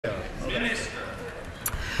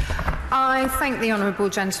I thank the honourable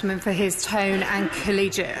gentleman for his tone and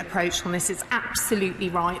collegiate approach on this. It's absolutely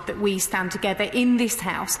right that we stand together in this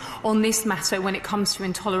House on this matter when it comes to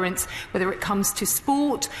intolerance, whether it comes to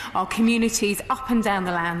sport, our communities up and down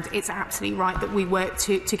the land. It's absolutely right that we work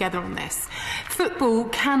together on this. Football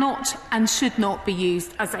cannot and should not be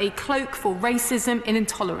used as a cloak for racism and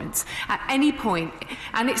intolerance at any point.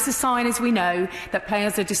 And it's a sign, as we know, that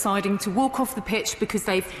players are deciding to walk off the pitch because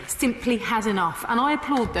they've simply had enough. And I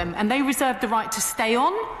applaud them, and they reserve the right to stay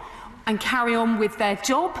on and carry on with their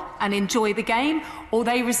job and enjoy the game, or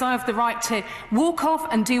they reserve the right to walk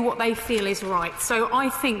off and do what they feel is right. So I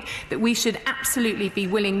think that we should absolutely be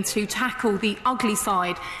willing to tackle the ugly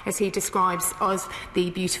side, as he describes, as the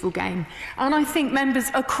beautiful game. And I think members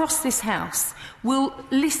across this House will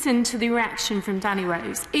listen to the reaction from Danny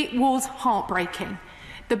Rose. It was heartbreaking.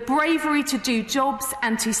 The bravery to do jobs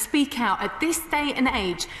and to speak out at this day and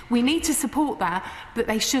age, we need to support that, but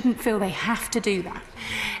they shouldn't feel they have to do that.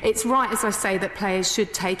 It's right, as I say, that players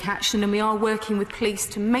should take action, and we are working with police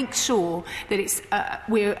to make sure that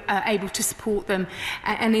we're able to support them.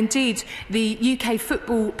 And indeed, the UK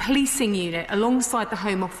Football Policing Unit, alongside the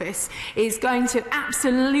Home Office, is going to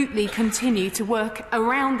absolutely continue to work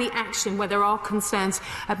around the action where there are concerns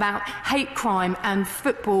about hate crime and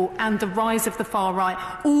football and the rise of the far right,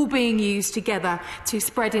 all being used together to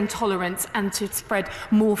spread intolerance and to spread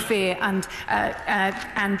more fear and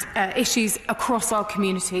issues across our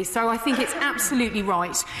community. So I think it's absolutely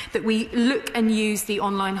right that we look and use the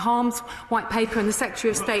online harms white paper, and the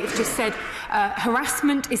Secretary of State has just said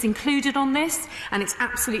harassment is included on this, and it's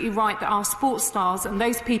absolutely right that our sports stars and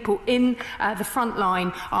those people in the front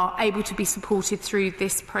line are able to be supported through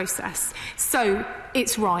this process. So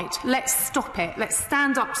it's right. Let's stop it. Let's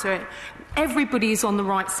stand up to it. Everybody is on the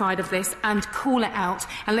right side of this, and call it out,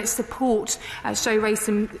 and let's support Show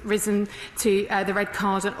Racism to the red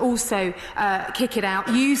card, and also kick it out.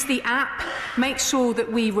 Use the app, make sure that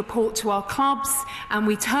we report to our clubs, and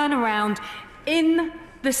we turn around in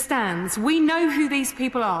the stands. We know who these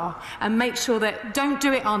people are, and make sure that don't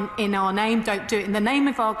do it in our name, don't do it in the name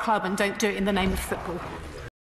of our club, and don't do it in the name of football.